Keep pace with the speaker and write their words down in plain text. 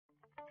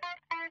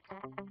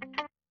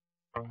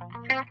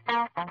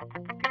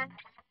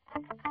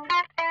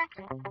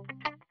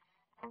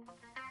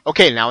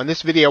Okay, now in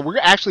this video, we're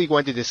actually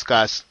going to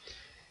discuss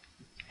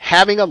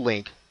having a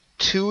link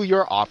to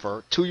your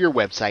offer, to your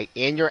website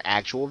in your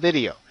actual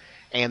video.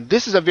 And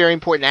this is a very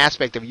important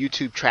aspect of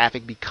YouTube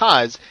traffic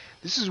because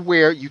this is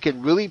where you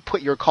can really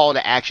put your call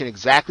to action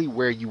exactly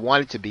where you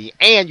want it to be,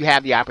 and you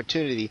have the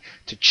opportunity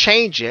to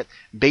change it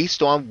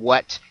based on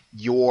what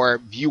your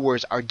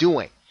viewers are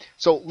doing.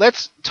 So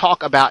let's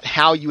talk about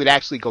how you would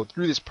actually go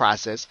through this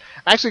process.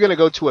 I'm actually going to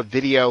go to a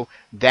video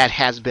that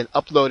has been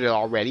uploaded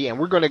already, and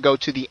we're going to go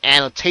to the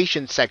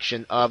annotation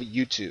section of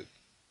YouTube.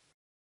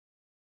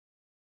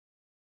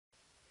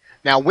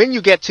 Now, when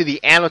you get to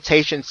the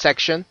annotation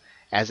section,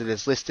 as it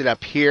is listed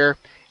up here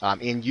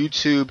in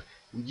YouTube,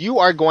 you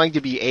are going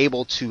to be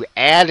able to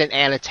add an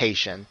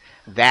annotation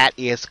that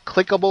is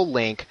clickable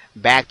link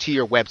back to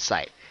your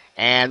website.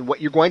 And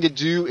what you're going to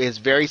do is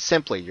very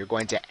simply, you're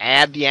going to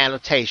add the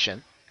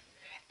annotation,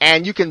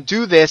 and you can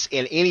do this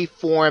in any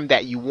form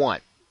that you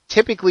want.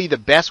 Typically, the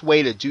best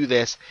way to do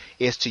this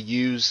is to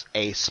use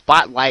a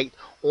spotlight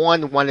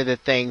on one of the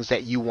things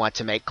that you want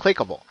to make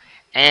clickable.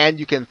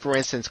 And you can, for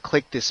instance,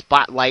 click this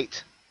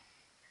spotlight.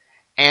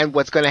 And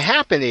what's going to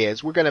happen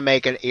is we're going to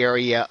make an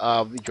area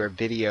of your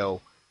video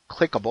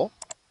clickable.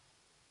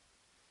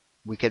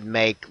 We could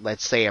make,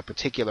 let's say, a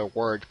particular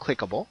word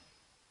clickable.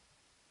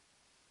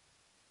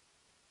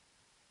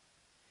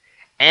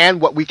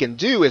 And what we can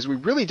do is we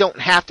really don't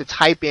have to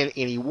type in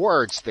any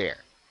words there,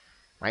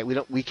 right?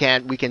 We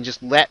can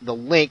just let the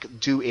link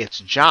do its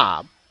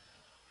job.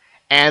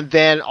 And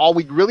then all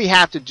we really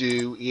have to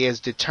do is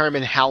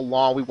determine how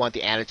long we want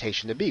the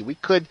annotation to be. We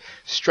could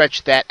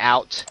stretch that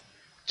out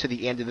to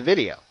the end of the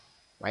video,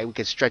 right? We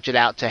could stretch it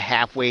out to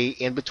halfway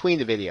in between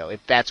the video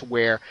if that's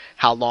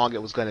how long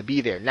it was going to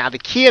be there. Now, the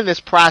key in this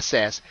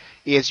process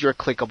is your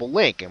clickable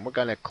link, and we're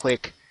going to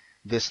click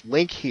this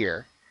link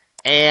here,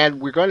 and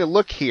we're going to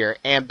look here,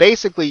 and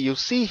basically you'll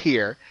see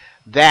here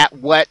that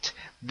what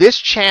this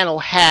channel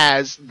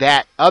has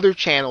that other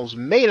channels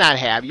may not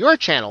have, your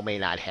channel may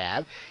not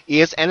have,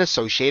 is an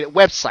associated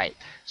website.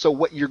 So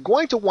what you're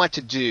going to want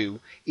to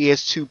do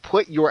is to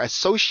put your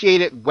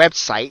associated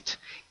website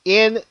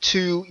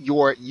into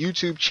your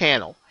YouTube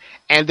channel.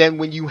 And then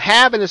when you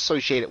have an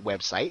associated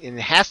website, and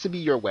it has to be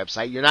your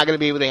website, you're not going to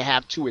be able to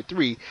have 2 or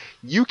 3,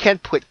 you can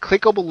put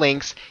clickable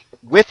links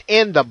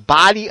within the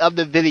body of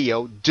the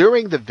video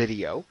during the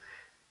video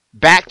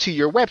back to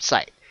your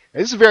website.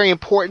 This is very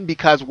important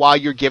because while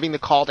you're giving the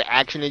call to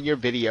action in your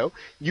video,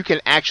 you can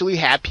actually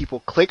have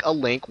people click a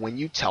link when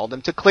you tell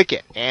them to click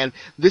it. And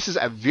this is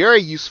a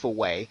very useful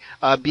way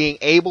of being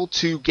able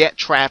to get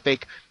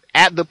traffic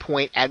at the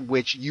point at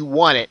which you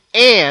want it.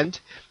 And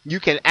you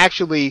can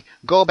actually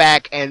go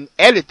back and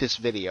edit this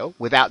video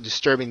without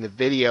disturbing the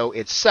video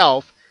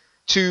itself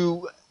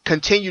to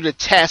continue to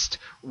test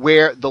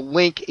where the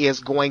link is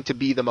going to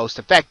be the most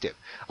effective.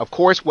 Of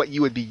course, what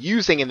you would be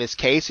using in this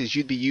case is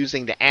you'd be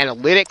using the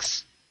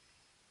analytics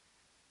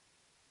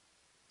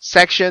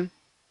section,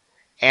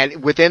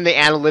 and within the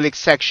analytics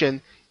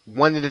section,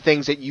 one of the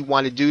things that you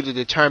want to do to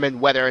determine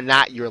whether or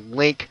not your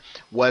link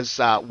was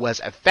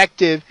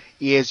effective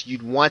is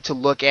you'd want to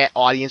look at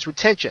audience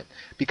retention,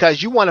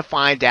 because you want to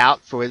find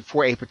out for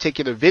a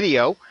particular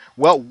video,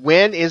 well,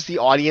 when is the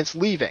audience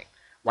leaving,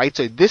 right?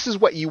 So this is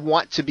what you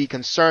want to be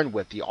concerned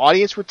with, the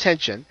audience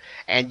retention,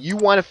 and you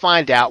want to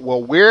find out,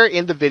 well, where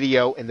in the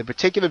video, in the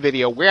particular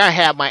video where I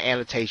have my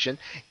annotation,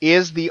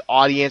 is the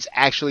audience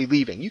actually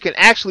leaving. You can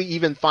actually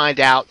even find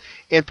out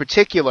in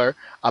particular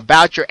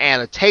about your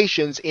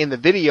annotations in the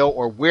video,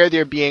 or where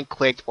they're being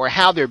clicked or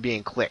how they're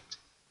being clicked.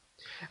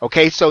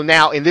 Okay, so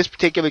now in this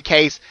particular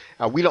case,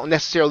 we don't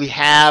necessarily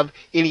have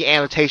any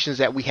annotations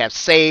that we have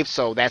saved,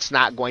 so that's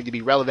not going to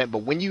be relevant.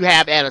 But when you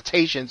have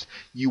annotations,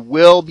 you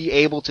will be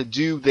able to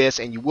do this,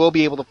 and you will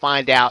be able to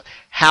find out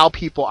how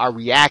people are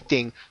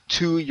reacting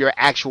to your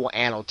actual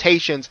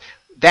annotations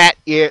that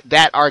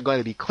are going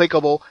to be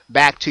clickable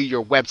back to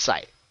your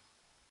website.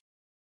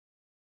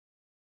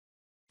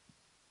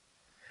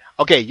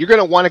 Okay, you're going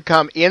to want to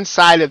come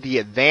inside of the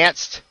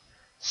advanced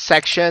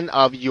section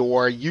of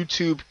your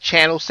YouTube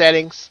channel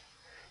settings.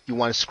 You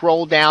want to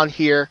scroll down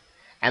here,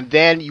 and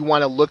then you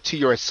want to look to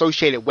your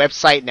associated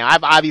website. Now,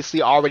 I've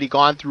obviously already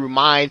gone through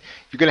mine.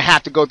 You're going to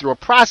have to go through a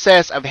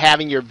process of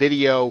having your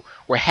video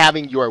or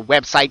having your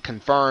website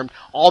confirmed.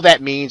 All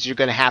that means you're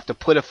going to have to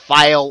put a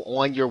file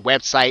on your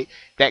website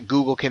that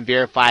Google can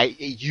verify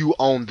you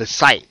own the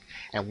site.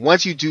 And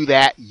once you do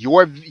that,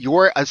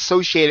 your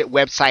associated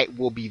website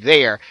will be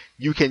there.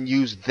 You can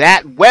use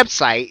that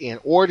website in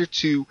order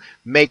to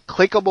make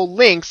clickable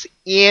links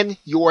in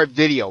your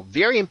video.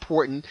 Very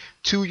important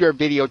to your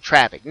video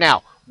traffic.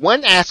 Now,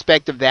 one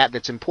aspect of that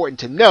that's important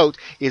to note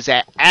is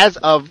that as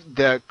of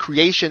the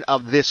creation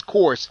of this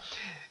course,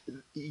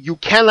 you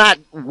cannot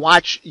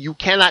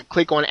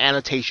click on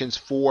annotations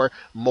for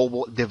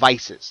mobile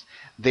devices.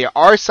 There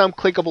are some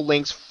clickable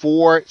links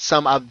for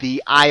some of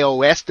the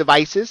iOS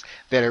devices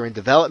that are in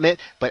development,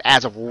 but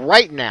as of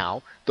right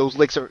now, those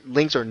links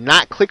are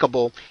not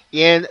clickable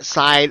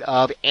inside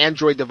of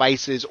Android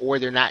devices, or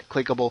they're not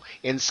clickable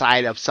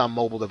inside of some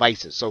mobile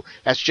devices. So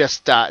that's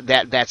just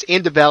that's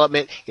in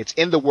development. It's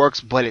in the works,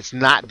 but it's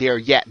not there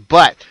yet.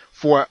 But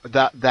for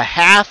the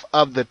half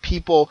of the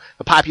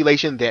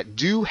population that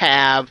do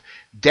have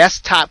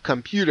desktop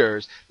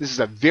computers, this is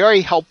a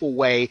very helpful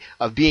way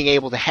of being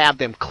able to have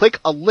them click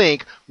a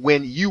link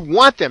when you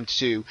want them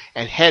to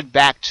and head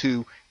back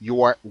to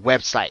your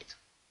website.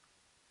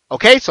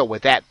 Okay, so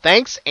with that,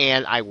 thanks,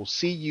 and I will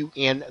see you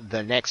in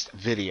the next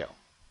video.